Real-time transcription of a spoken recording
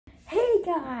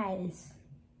Hey guys!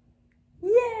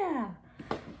 Yeah!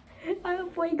 I'm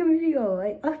playing a video.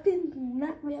 Like, I've been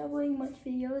not uploading much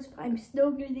videos, but I'm still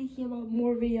gonna be thinking about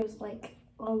more videos, like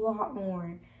a lot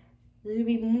more. There'll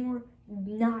be more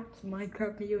not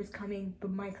Minecraft videos coming,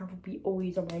 but Minecraft will be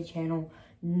always on my channel,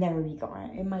 never be gone.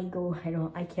 It might go,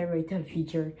 I can't wait to the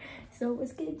future. So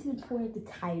let's get to the point of the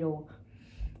title.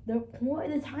 The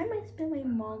time I spent my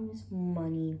mom's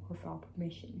money without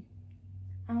permission.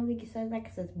 I don't think it says that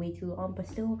because that's way too long, but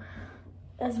still,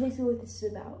 that's basically what this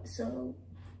is about. So,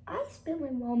 I spent my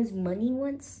mom's money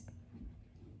once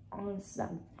on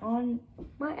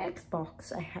my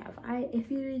Xbox. I have. If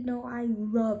you didn't know, I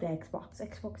love Xbox.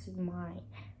 Xbox is my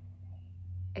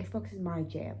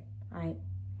jam. I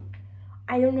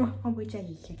don't know how much I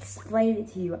can explain it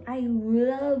to you. I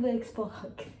love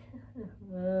Xbox.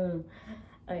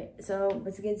 Alright, so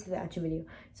let's get into the actual video.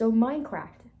 So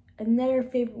Minecraft,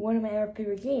 one of my other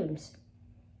favorite games.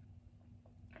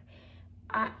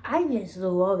 I just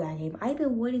love that game. I've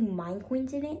been wanting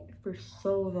Minecoins in it for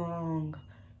so long,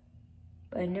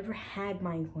 but I never had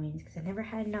Minecoins because I never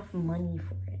had enough money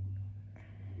for it.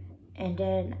 And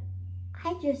then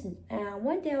I just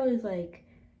one day I was like,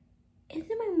 isn't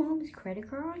my mom's credit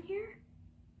card on here?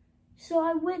 So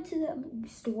I went to the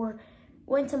store,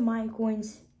 went to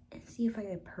Minecoins, and see if I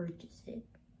could purchase it.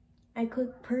 I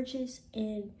clicked purchase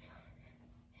and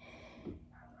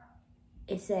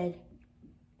it said,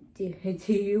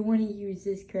 do you want to use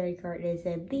this credit card? And it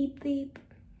said beep beep.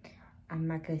 I'm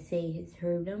not gonna say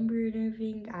her number and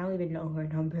everything. I don't even know her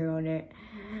number on it.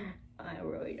 I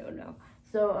really don't know.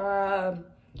 So I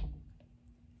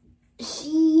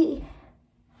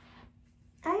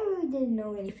really didn't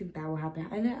know anything bad would happen.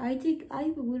 And I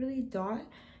literally thought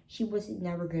she was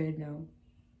never gonna know.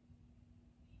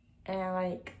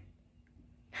 And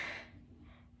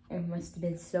it must have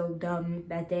been so dumb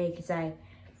that day because I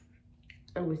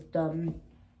was dumb.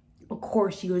 Of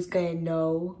course she was gonna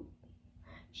know.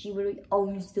 She really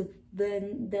owns the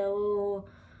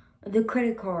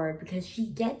credit card because she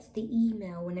gets the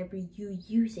email whenever you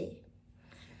use it.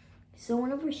 So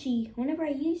whenever I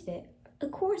used it,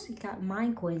 of course it got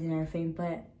Minecoins and everything,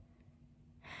 but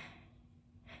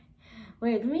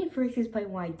wait, let me first explain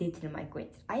what I did to the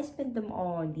Minecoins. I spent them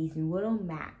all on these little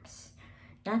maps.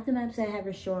 Not the maps I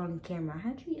ever showed on camera.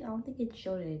 Actually, I don't think it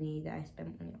showed any that I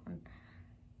spent money on.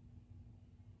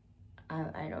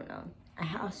 I don't know.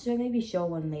 I'll still maybe show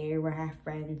one later where I have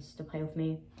friends to play with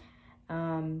me.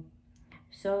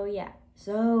 So yeah.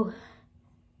 So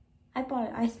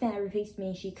I spent everything to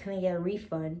me. She couldn't get a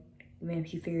refund. Maybe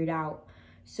she figured out.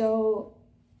 So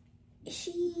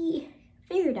she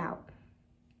figured out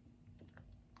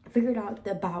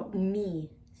about me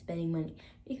spending money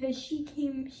because she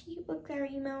looked at her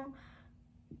email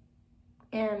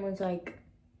and was like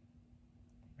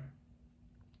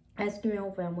asking my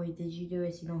whole family, did you do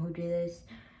this? You know who did this?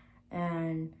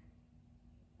 And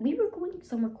we were going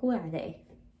somewhere cool that day.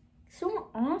 So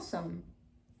awesome.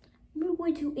 We were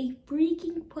going to a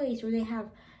freaking place where they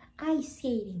have ice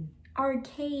skating,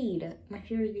 arcade. My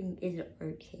favorite thing is an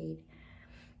arcade.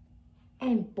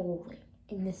 And bowling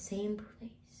in the same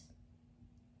place.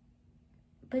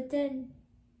 But then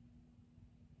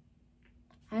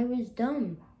I was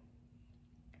dumb.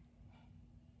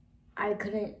 I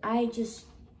got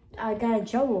in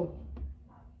trouble.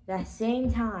 That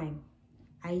same time,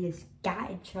 I just got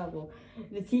in trouble.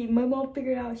 My mom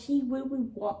figured out,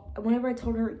 whenever I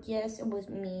told her, yes, it was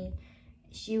me,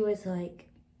 she was like,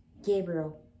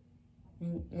 Gabriel.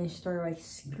 And started like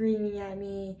screaming at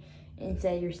me and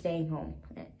said, you're staying home.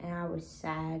 And I was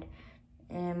sad.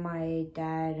 And my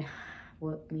dad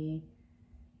whipped me.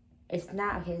 It's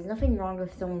not, okay, there's nothing wrong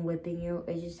with someone whipping you.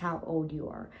 It's just how old you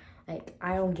are. Like,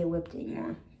 I don't get whipped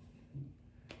anymore.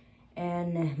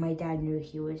 And my dad knew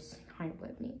he was trying to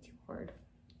whip me too hard.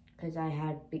 Because I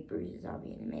had big bruises on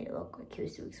me and it made it look like he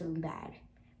was doing something bad.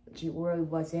 Which he really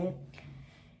wasn't.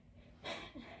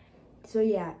 So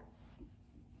yeah.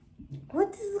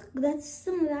 That's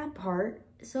some of that part.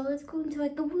 So let's go into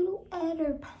like the little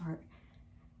other part.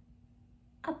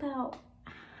 About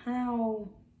how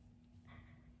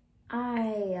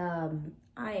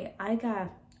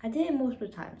I did it multiple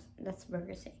times. That's what I'm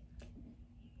gonna say.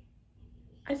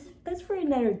 That's for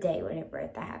another day whenever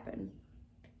that happened.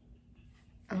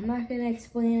 I'm not gonna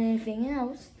explain anything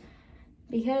else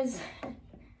because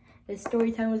the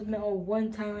story time was meant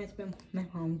one time I spent my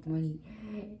mom's money.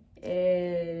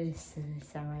 It's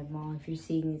not my mom. If you're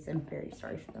seeing this, I'm very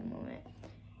sorry for the moment.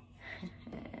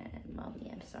 Mommy,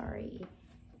 I'm sorry.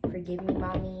 Forgive me,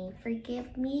 mommy.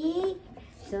 Forgive me.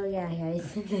 So yeah,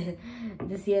 guys,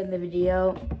 this is the end of the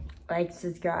video. Like,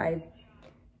 subscribe,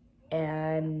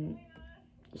 and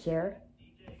share.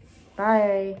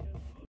 Bye.